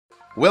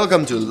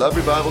Welcome to Love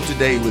Revival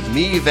Today with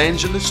me,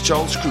 Evangelist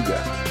Charles Kruger.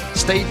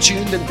 Stay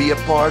tuned and be a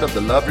part of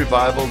the Love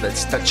Revival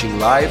that's touching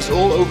lives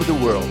all over the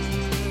world.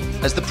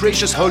 As the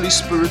precious Holy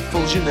Spirit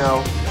fills you now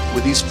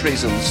with His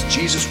presence,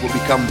 Jesus will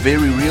become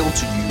very real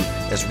to you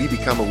as we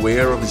become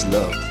aware of His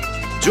love.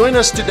 Join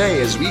us today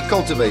as we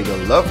cultivate a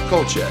love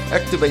culture,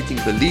 activating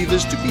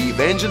believers to be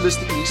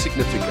evangelistically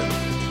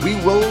significant. We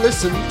will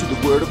listen to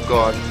the Word of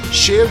God,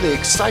 share the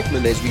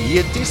excitement as we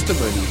hear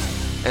testimonies,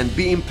 and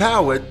be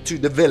empowered to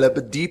develop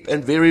a deep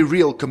and very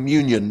real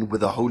communion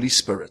with the Holy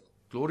Spirit.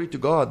 Glory to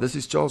God. This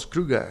is Charles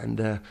Kruger,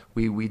 and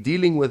we're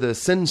dealing with a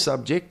sin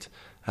subject.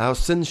 How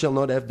sin shall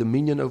not have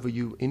dominion over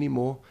you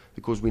anymore,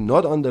 because we're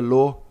not under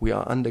law, we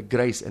are under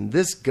grace. And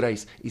this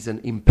grace is an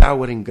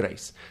empowering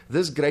grace.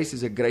 This grace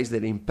is a grace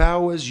that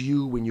empowers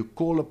you when you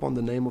call upon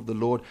the name of the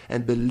Lord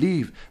and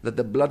believe that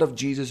the blood of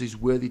Jesus is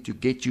worthy to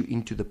get you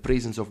into the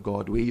presence of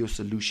God, where your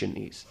solution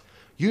is.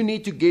 You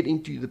need to get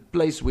into the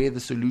place where the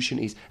solution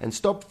is and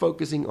stop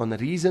focusing on the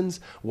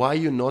reasons why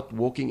you're not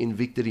walking in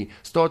victory.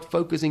 Start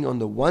focusing on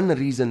the one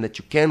reason that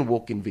you can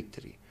walk in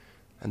victory.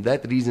 And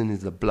that reason is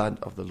the blood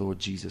of the Lord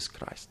Jesus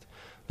Christ.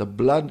 The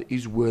blood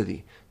is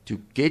worthy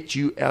to get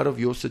you out of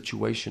your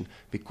situation,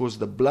 because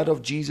the blood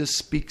of Jesus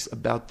speaks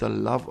about the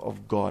love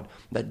of God.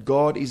 That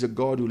God is a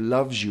God who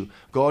loves you.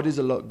 God is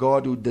a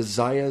God who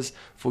desires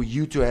for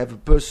you to have a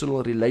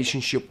personal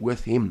relationship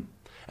with Him.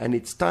 And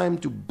it's time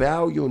to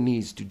bow your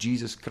knees to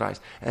Jesus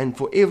Christ. And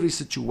for every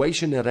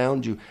situation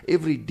around you,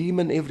 every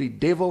demon, every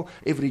devil,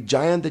 every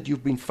giant that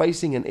you've been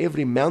facing, and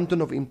every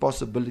mountain of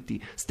impossibility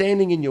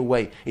standing in your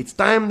way, it's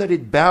time that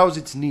it bows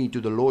its knee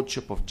to the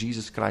Lordship of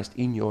Jesus Christ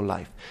in your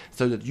life,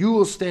 so that you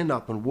will stand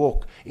up and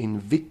walk in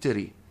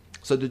victory.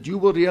 So that you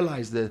will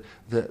realize the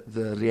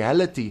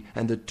reality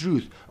and the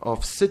truth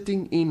of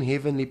sitting in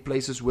heavenly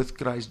places with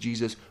Christ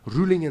Jesus,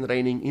 ruling and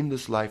reigning in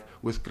this life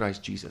with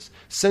Christ Jesus.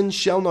 Sin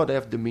shall not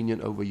have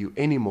dominion over you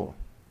anymore.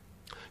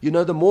 You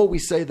know, the more we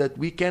say that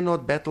we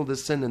cannot battle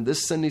this sin, and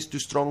this sin is too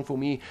strong for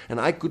me, and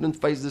I couldn't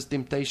face this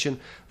temptation,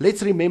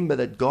 let's remember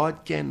that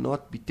God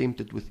cannot be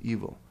tempted with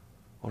evil.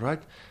 All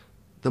right?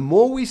 The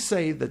more we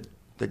say that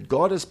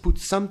God has put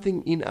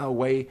something in our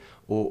way,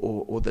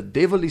 or the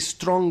devil is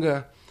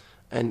stronger,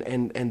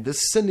 and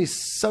this sin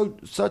is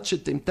such a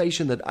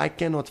temptation that I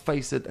cannot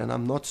face it, and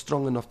I'm not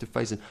strong enough to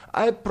face it.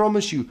 I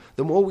promise you,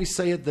 the more we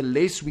say it, the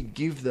less we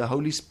give the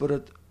Holy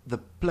Spirit the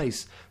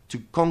place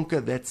to conquer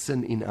that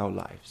sin in our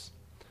lives.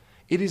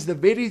 It is the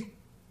very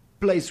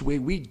place where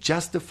we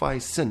justify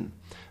sin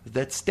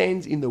that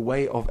stands in the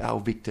way of our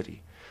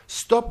victory.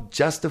 Stop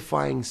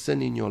justifying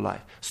sin in your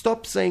life.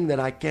 Stop saying that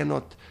I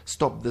cannot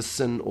stop this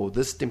sin, or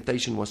this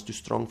temptation was too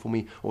strong for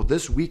me, or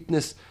this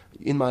weakness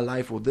in my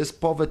life, or this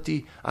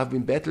poverty, I've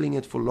been battling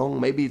it for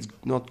long. Maybe it's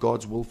not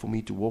God's will for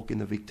me to walk in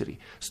the victory.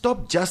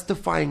 Stop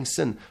justifying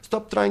sin.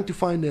 Stop trying to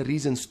find a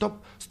reason.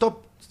 Stop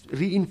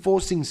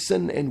reinforcing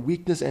sin and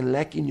weakness and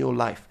lack in your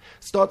life.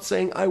 Start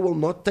saying, I will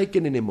not take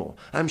it anymore.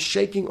 I'm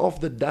shaking off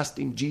the dust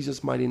in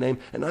Jesus' mighty name,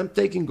 and I'm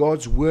taking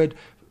God's word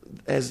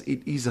as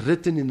it is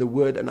written in the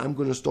word, and I'm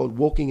going to start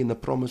walking in the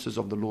promises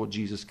of the Lord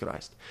Jesus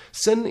Christ.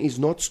 Sin is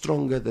not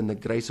stronger than the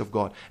grace of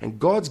God, and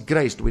God's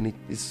grace, when it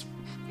is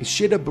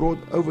shed abroad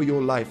over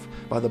your life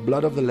by the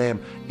blood of the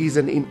Lamb, is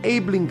an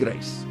enabling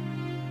grace.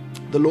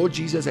 The Lord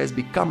Jesus has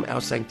become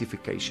our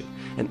sanctification,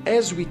 and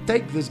as we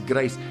take this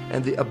grace,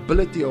 and the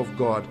ability of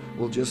God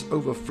will just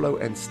overflow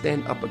and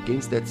stand up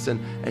against that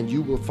sin, and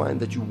you will find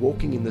that you're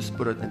walking in the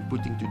Spirit and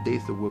putting to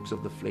death the works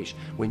of the flesh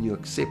when you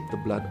accept the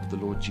blood of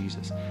the Lord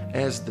Jesus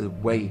as the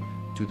way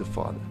to the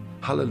Father.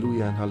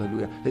 Hallelujah and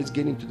hallelujah. Let's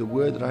get into the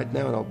word right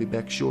now, and I'll be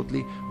back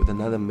shortly with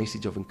another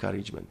message of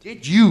encouragement.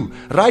 Get you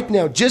right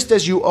now, just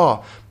as you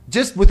are,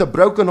 just with a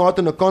broken heart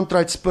and a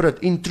contrite spirit,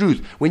 in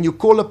truth, when you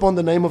call upon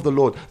the name of the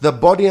Lord, the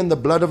body and the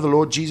blood of the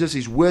Lord Jesus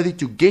is worthy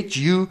to get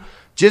you,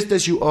 just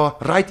as you are,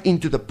 right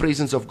into the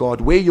presence of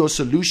God, where your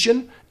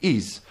solution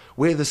is.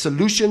 Where the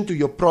solution to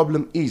your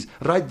problem is,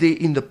 right there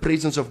in the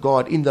presence of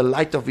God, in the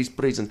light of His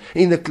presence,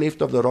 in the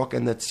cleft of the rock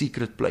and that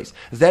secret place.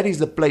 That is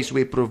the place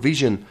where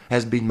provision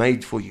has been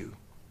made for you.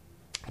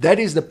 That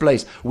is the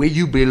place where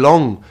you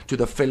belong to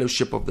the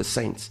fellowship of the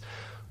saints.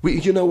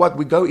 You know what?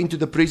 We go into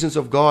the presence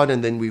of God,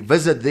 and then we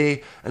visit there,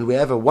 and we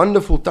have a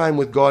wonderful time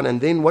with God. And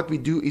then what we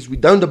do is we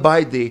don't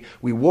abide there.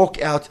 We walk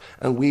out,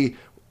 and we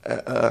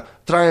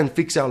try and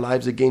fix our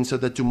lives again, so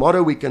that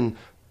tomorrow we can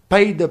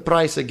pay the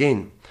price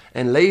again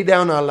and lay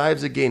down our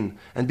lives again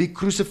and be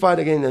crucified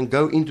again and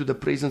go into the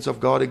presence of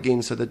God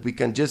again, so that we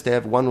can just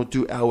have 1 or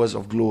 2 hours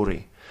of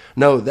glory.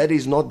 No, that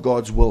is not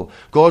God's will.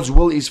 God's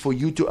will is for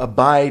you to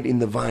abide in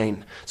the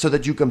vine, so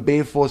that you can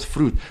bear forth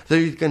fruit, so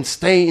you can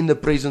stay in the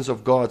presence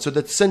of God, so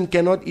that sin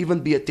cannot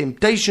even be a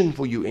temptation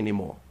for you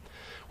anymore.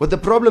 What the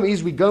problem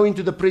is, we go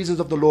into the presence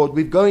of the Lord.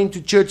 We go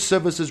into church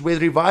services where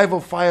revival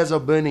fires are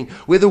burning,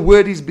 where the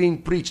word is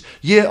being preached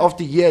year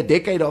after year,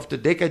 decade after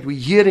decade. We're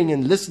hearing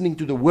and listening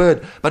to the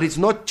word, but it's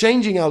not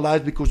changing our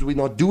lives because we're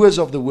not doers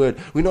of the word.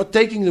 We're not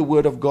taking the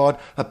word of God,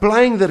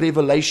 applying the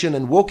revelation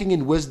and walking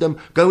in wisdom,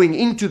 going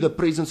into the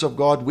presence of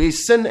God where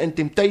sin and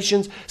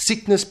temptations,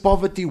 sickness,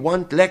 poverty,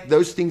 want, lack,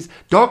 those things,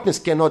 darkness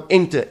cannot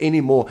enter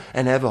anymore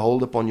and have a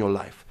hold upon your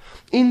life.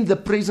 In the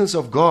presence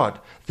of God,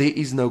 there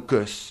is no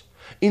curse.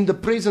 In the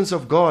presence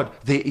of God,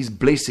 there is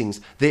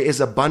blessings, there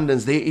is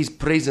abundance, there is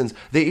presence,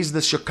 there is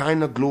the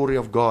Shekinah glory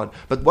of God.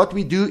 But what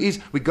we do is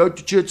we go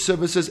to church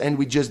services and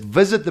we just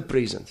visit the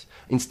presence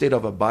instead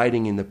of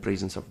abiding in the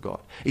presence of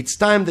God. It's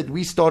time that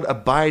we start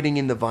abiding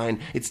in the vine.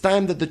 It's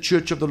time that the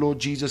church of the Lord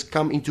Jesus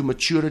come into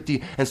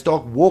maturity and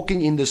start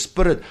walking in the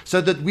Spirit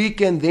so that we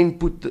can then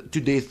put to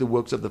death the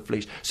works of the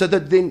flesh. So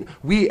that then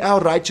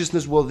our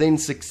righteousness will then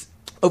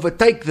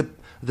overtake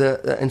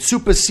and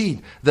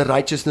supersede the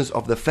righteousness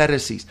of the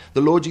Pharisees. The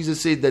Lord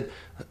Jesus said that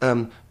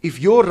if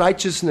your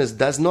righteousness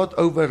does not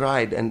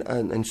override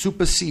and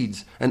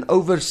supersedes and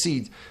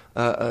oversees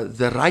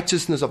the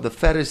righteousness of the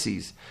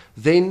Pharisees,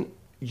 then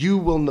you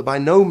will by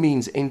no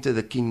means enter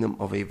the kingdom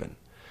of heaven.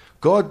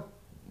 God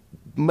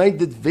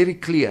made it very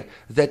clear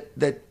that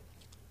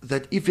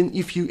even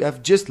if you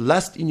have just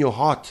lust in your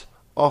heart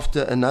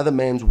after another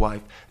man's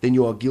wife, then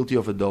you are guilty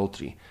of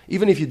adultery.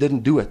 Even if you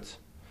didn't do it.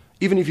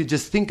 Even if you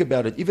just think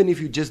about it, even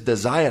if you just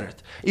desire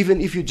it, even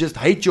if you just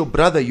hate your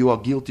brother, you are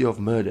guilty of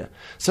murder.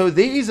 So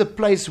there is a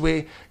place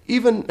where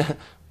even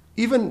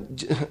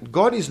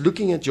God is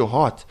looking at your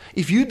heart.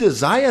 If you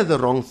desire the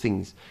wrong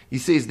things, He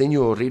says, then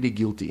you're already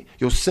guilty.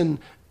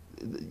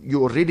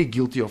 You're already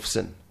guilty of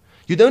sin.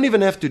 You don't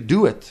even have to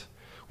do it.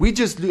 We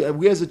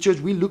as a church,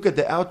 we look at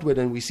the outward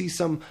and we see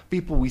some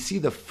people, we see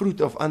the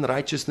fruit of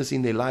unrighteousness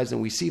in their lives and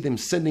we see them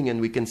sinning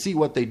and we can see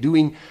what they're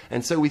doing.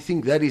 And so we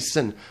think that is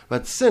sin.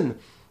 But sin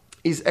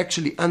is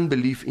actually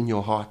unbelief in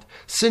your heart.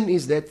 Sin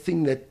is that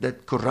thing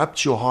that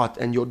corrupts your heart,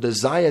 and your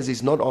desires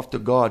is not after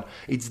God.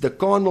 It's the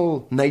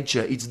carnal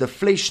nature. It's the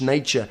flesh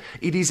nature.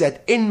 It is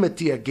at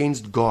enmity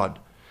against God.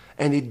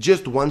 And it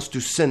just wants to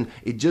sin.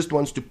 It just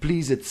wants to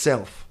please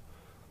itself.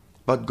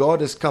 But God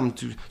has come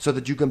so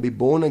that you can be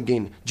born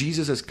again.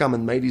 Jesus has come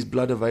and made His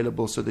blood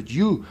available so that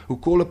you who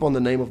call upon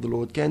the name of the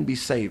Lord can be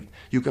saved.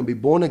 You can be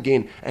born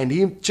again. And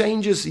He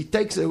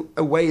takes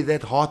away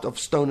that heart of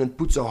stone and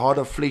puts a heart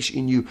of flesh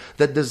in you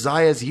that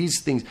desires His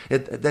things,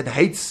 that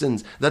hates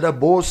sins, that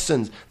abhors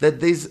sins,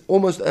 that there's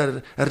almost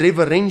a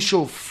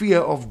reverential fear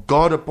of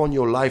God upon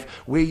your life,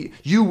 where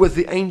you with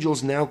the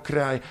angels now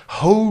cry,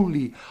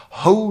 holy,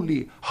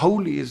 holy,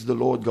 holy is the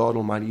Lord God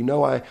Almighty. You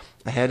know, I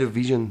had a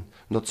vision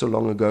not so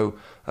long ago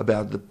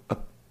about the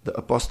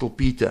Apostle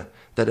Peter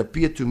that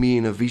appeared to me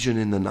in a vision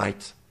in the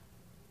night.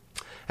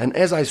 And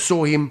as I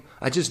saw him,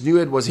 I just knew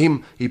it was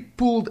him. He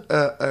pulled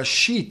a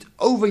sheet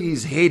over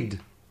his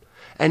head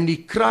and he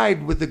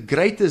cried with the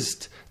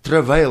greatest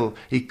travail.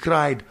 He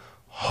cried,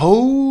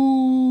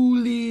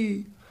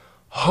 holy,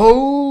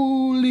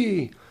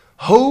 holy,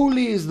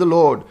 holy is the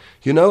Lord.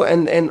 You know,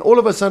 and all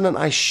of a sudden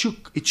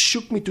it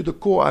shook me to the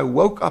core. I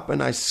woke up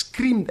and I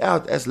screamed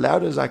out as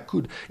loud as I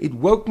could. It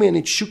woke me and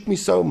it shook me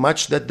so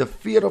much that the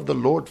fear of the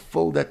Lord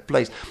filled that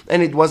place.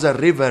 And it was a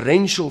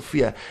reverential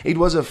fear. It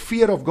was a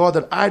fear of God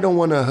that I don't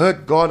want to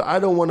hurt God. I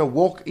don't want to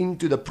walk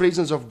into the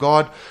presence of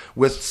God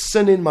with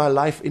sin in my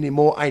life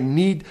anymore. I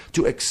need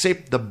to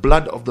accept the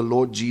blood of the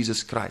Lord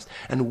Jesus Christ.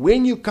 And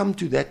when you come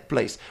to that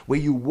place where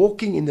you're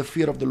walking in the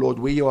fear of the Lord,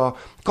 where you are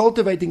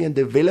cultivating and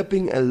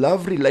developing a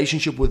love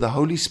relationship with the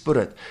Holy Spirit,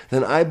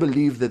 then I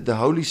believe that the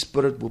Holy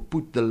Spirit will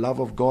put the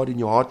love of God in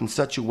your heart in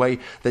such a way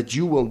that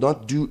you will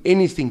not do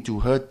anything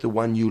to hurt the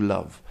one you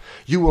love.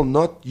 You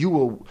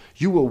will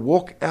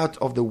walk out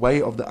of the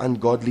way of the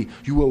ungodly.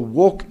 You will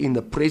walk in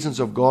the presence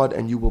of God,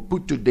 and you will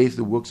put to death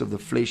the works of the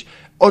flesh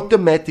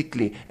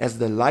automatically as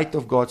the light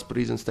of God's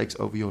presence takes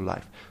over your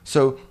life.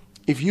 So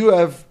if you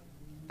have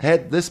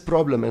had this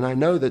problem, and I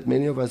know that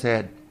many of us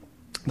had,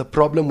 the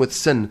problem with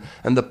sin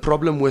and the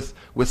problem with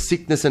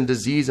sickness and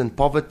disease and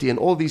poverty and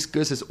all these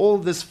curses, all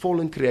this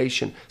fallen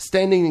creation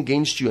standing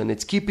against you, and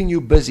it's keeping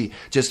you busy,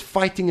 just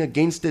fighting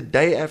against it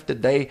day after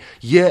day,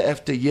 year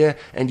after year,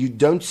 and you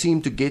don't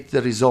seem to get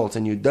the results,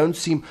 and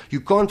you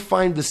can't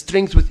find the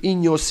strength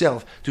within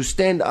yourself to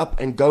stand up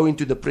and go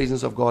into the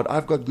presence of God.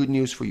 I've got good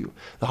news for you.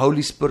 The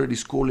Holy Spirit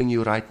is calling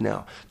you right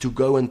now to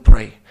go and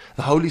pray.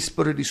 The Holy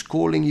Spirit is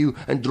calling you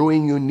and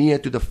drawing you near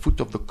to the foot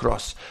of the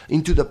cross,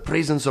 into the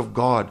presence of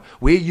God,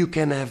 where you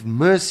can have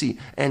mercy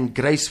and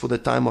grace for the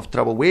time of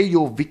trouble, where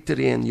your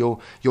victory and your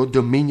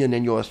dominion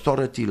and your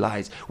authority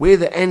lies, where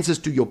the answers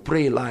to your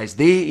prayer lies,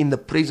 there in the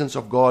presence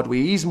of God, where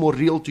He is more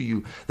real to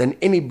you than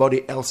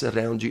anybody else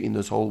around you in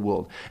this whole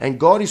world. And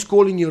God is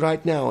calling you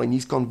right now, and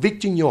He's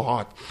convicting your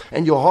heart,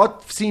 and your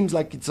heart seems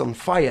like it's on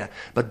fire,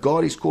 but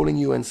God is calling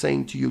you and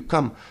saying to you,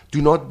 come,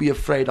 do not be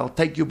afraid, I'll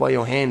take you by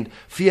your hand,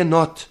 fear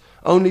not,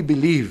 Only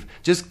believe.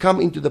 Just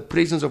come into the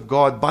presence of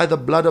God by the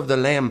blood of the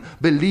Lamb,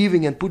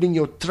 believing and putting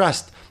your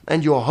trust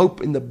and your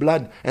hope in the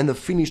blood and the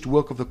finished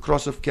work of the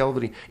cross of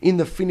Calvary, in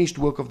the finished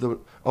work of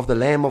the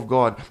Lamb of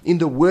God, in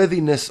the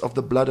worthiness of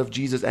the blood of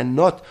Jesus, and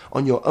not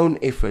on your own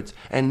efforts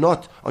and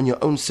not on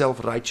your own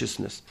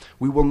self-righteousness.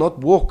 We will not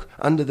walk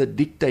under the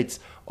dictates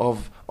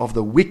of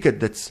the wicked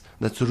that's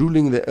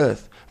ruling the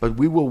earth, but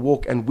we will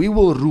walk and we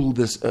will rule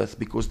this earth,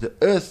 because the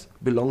earth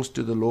belongs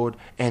to the Lord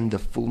and the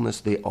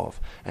fullness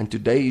thereof. And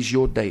today is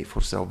your day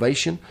for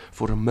salvation,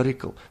 for a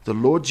miracle. The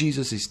Lord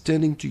Jesus is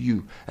turning to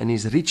you and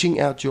is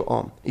reaching out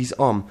his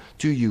arm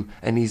to you,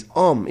 and his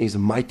arm is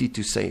mighty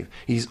to save.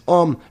 His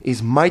arm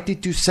is mighty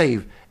to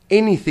save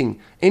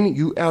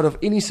you out of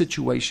any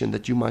situation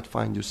that you might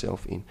find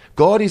yourself in.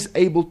 God is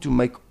able to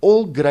make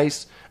all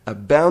grace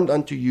abound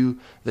unto you,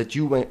 that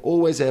you may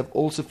always have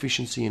all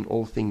sufficiency in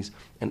all things,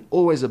 and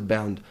always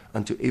abound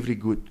unto every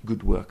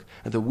good work.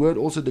 And the word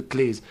also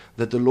declares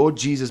that the Lord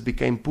Jesus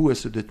became poor,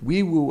 so that we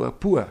who were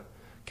poor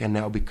can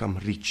now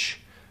become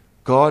rich.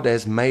 God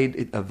has made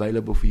it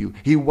available for you.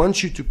 He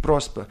wants you to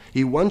prosper.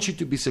 He wants you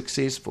to be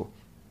successful.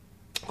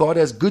 God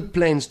has good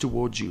plans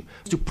towards you,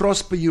 to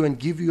prosper you and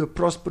give you a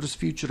prosperous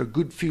future, a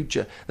good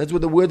future. That's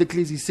what the word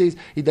declares. He says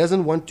he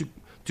doesn't want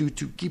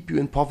to keep you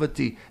in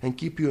poverty and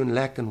keep you in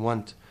lack and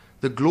want.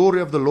 The glory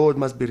of the Lord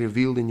must be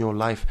revealed in your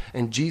life,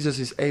 and Jesus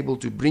is able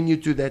to bring you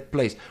to that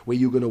place where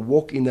you're going to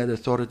walk in that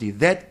authority.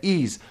 That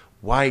is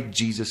why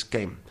Jesus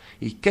came.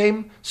 He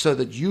came so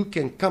that you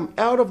can come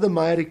out of the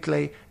miry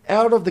clay,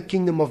 out of the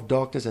kingdom of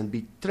darkness, and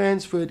be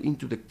transferred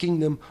into the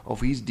kingdom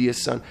of his dear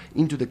Son,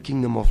 into the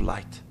kingdom of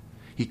light.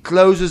 He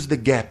closes the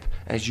gap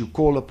as you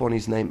call upon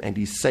his name, and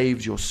he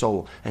saves your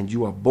soul, and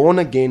you are born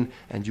again,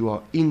 and you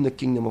are in the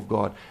kingdom of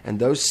God. And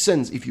those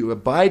sins, if you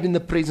abide in the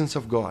presence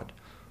of God,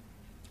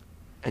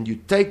 and you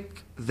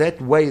take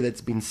that way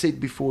that's been set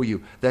before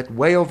you, that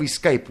way of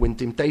escape when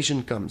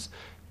temptation comes,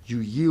 you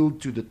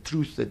yield to the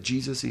truth that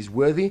Jesus is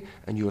worthy,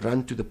 and you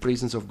run to the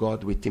presence of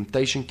God where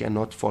temptation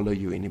cannot follow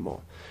you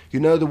anymore.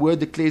 You know, the word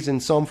declares in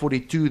Psalm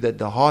 42 that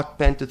the heart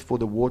panteth for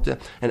the water,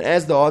 and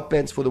as the heart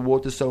pants for the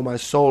water, so my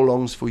soul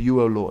longs for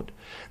you, O Lord.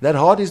 That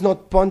heart is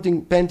not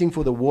panting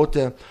for the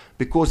water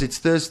because it's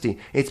thirsty.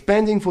 It's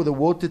panting for the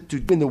water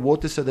to in the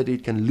water so that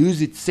it can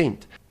lose its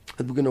scent.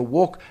 And we're going to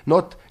walk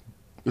not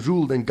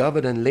ruled and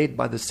governed and led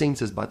by the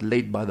senses, but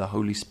led by the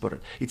Holy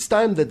Spirit. It's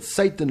time that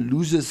Satan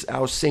loses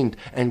our scent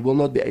and will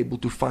not be able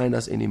to find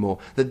us anymore.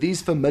 That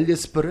these familiar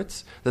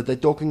spirits that they're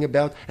talking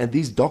about, and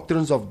these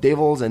doctrines of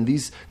devils, and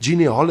these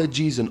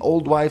genealogies and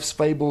old wives'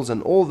 fables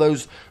and all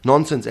those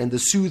nonsense, and the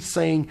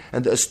soothsaying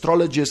and the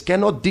astrologers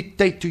cannot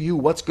dictate to you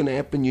what's going to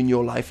happen in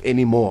your life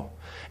anymore.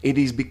 It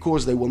is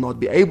because they will not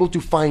be able to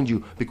find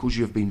you, because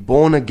you have been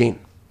born again.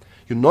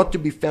 You're not to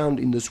be found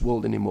in this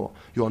world anymore.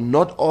 You are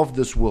not of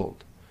this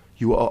world.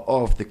 You are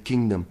of the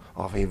kingdom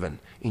of heaven,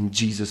 in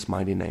Jesus'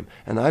 mighty name.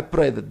 And I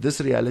pray that this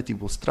reality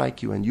will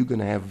strike you, and you're going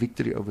to have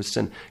victory over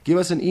sin. Give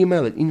us an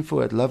email at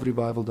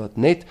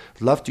info@loverevival.net.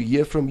 I'd love to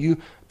hear from you.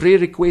 Prayer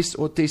requests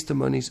or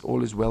testimonies,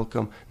 all is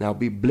welcome. Now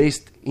be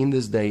blessed in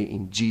this day,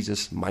 in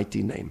Jesus'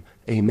 mighty name.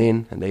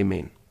 Amen and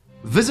amen.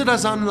 Visit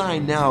us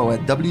online now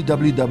at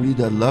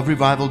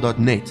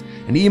www.loverevival.net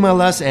and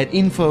email us at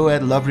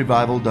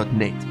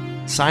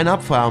info@loverevival.net. Sign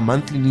up for our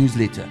monthly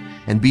newsletter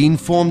and be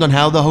informed on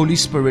how the Holy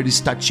Spirit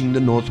is touching the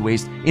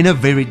Northwest in a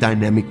very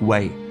dynamic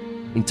way.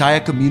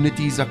 Entire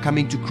communities are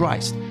coming to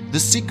Christ. The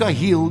sick are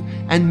healed,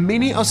 and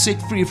many are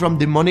set free from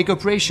demonic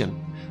oppression.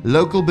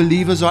 Local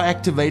believers are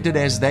activated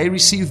as they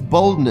receive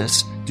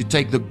boldness to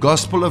take the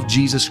gospel of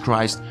Jesus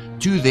Christ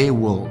to their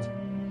world.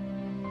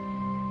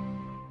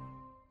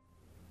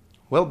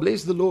 Well,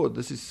 bless the Lord.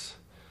 This is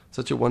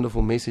such a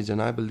wonderful message,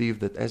 and I believe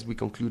that as we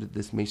concluded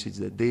this message,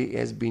 that there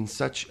has been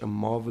such a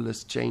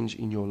marvelous change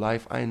in your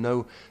life. I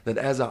know that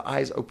as our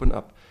eyes open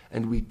up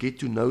and we get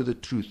to know the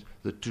truth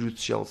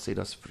shall set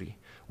us free.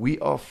 We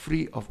are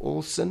free of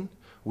all sin.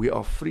 We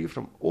are free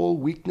from all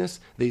weakness.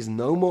 There's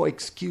no more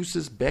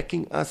excuses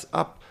backing us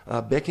up,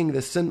 backing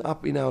the sin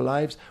up in our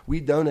lives. We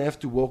don't have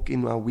to walk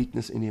in our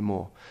weakness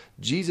anymore.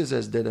 Jesus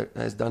has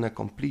done a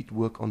complete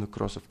work on the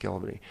cross of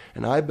Calvary.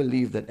 And I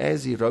believe that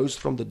as he rose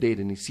from the dead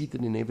and is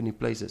seated in heavenly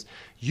places,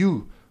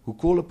 you who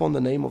call upon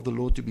the name of the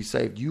Lord to be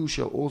saved, you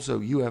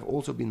have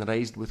also been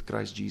raised with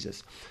Christ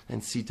Jesus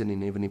and seated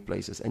in heavenly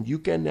places. And you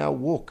can now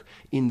walk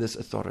in this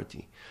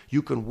authority.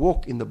 You can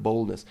walk in the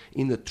boldness,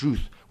 in the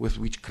truth with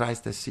which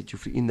Christ has set you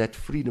free, in that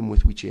freedom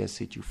with which he has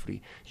set you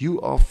free.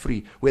 You are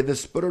free. Where the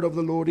Spirit of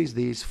the Lord is,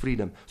 there is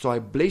freedom. So I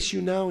bless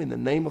you now in the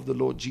name of the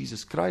Lord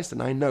Jesus Christ,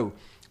 and I know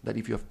that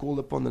if you have called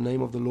upon the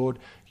name of the Lord,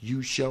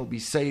 you shall be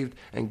saved,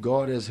 and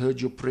God has heard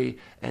your prayer,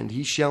 and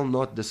he shall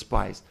not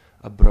despise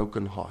a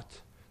broken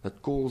heart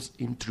that calls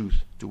in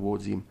truth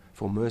towards him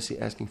for mercy,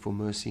 asking for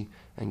mercy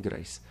and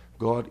grace.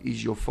 God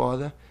is your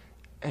Father,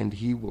 and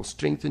he will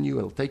strengthen you.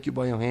 He'll take you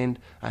by your hand.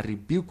 I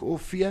rebuke all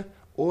fear,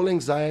 all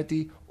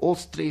anxiety, all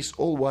stress,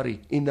 all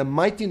worry, in the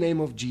mighty name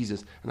of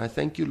Jesus. And I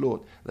thank you,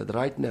 Lord, that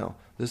right now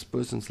this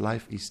person's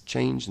life is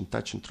changed and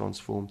touched and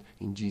transformed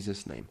in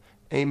Jesus' name.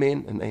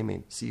 Amen and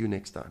amen. See you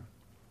next time.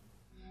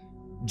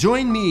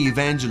 Join me,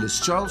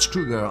 Evangelist Charles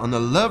Kruger, on a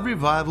Love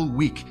Revival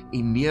week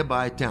in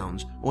nearby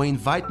towns, or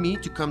invite me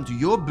to come to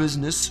your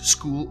business,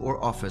 school,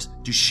 or office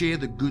to share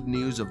the good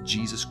news of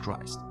Jesus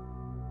Christ.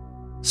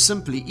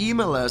 Simply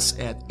email us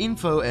at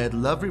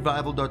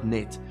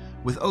info@loverevival.net.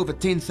 With over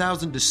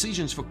 10,000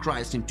 decisions for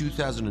Christ in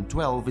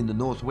 2012 in the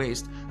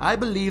Northwest, I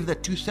believe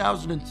that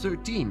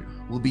 2013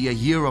 will be a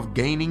year of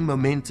gaining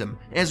momentum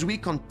as we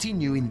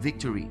continue in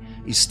victory,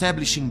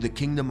 establishing the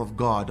kingdom of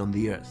God on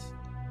the earth.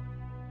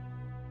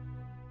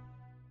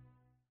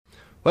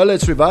 Well,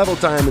 it's revival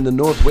time in the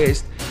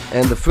Northwest,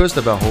 and the first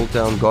of our whole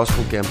town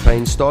gospel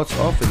campaign starts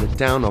off in the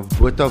town of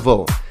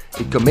Bothaville.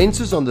 It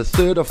commences on the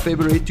 3rd of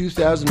February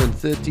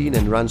 2013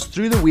 and runs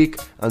through the week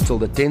until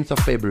the 10th of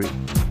February.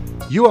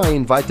 You are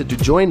invited to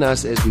join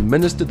us as we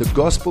minister the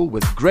gospel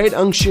with great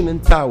unction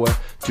and power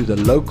to the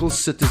local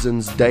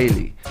citizens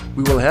daily.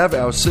 We will have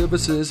our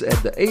services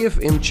at the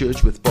AFM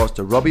Church with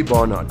Pastor Robbie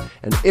Barnard,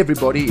 and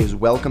everybody is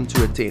welcome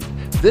to attend.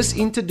 This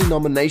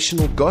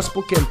interdenominational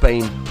gospel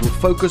campaign will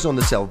focus on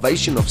the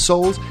salvation of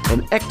souls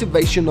and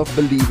activation of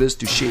believers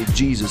to share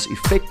Jesus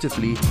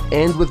effectively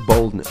and with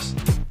boldness.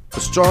 A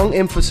strong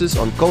emphasis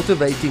on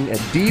cultivating a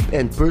deep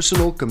and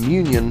personal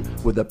communion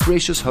with the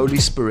precious Holy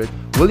Spirit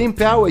will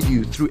empower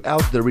you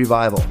throughout the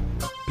revival.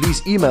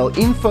 Please email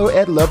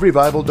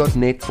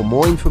info@loverevival.net for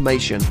more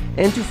information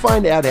and to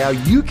find out how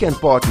you can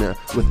partner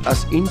with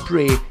us in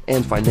prayer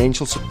and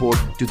financial support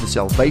to the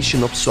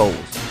salvation of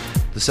souls.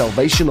 The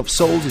salvation of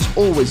souls is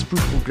always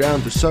fruitful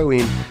ground to sow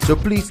in, so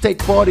please take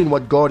part in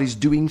what God is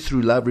doing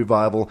through Love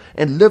Revival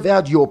and live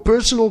out your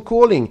personal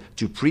calling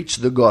to preach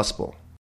the gospel.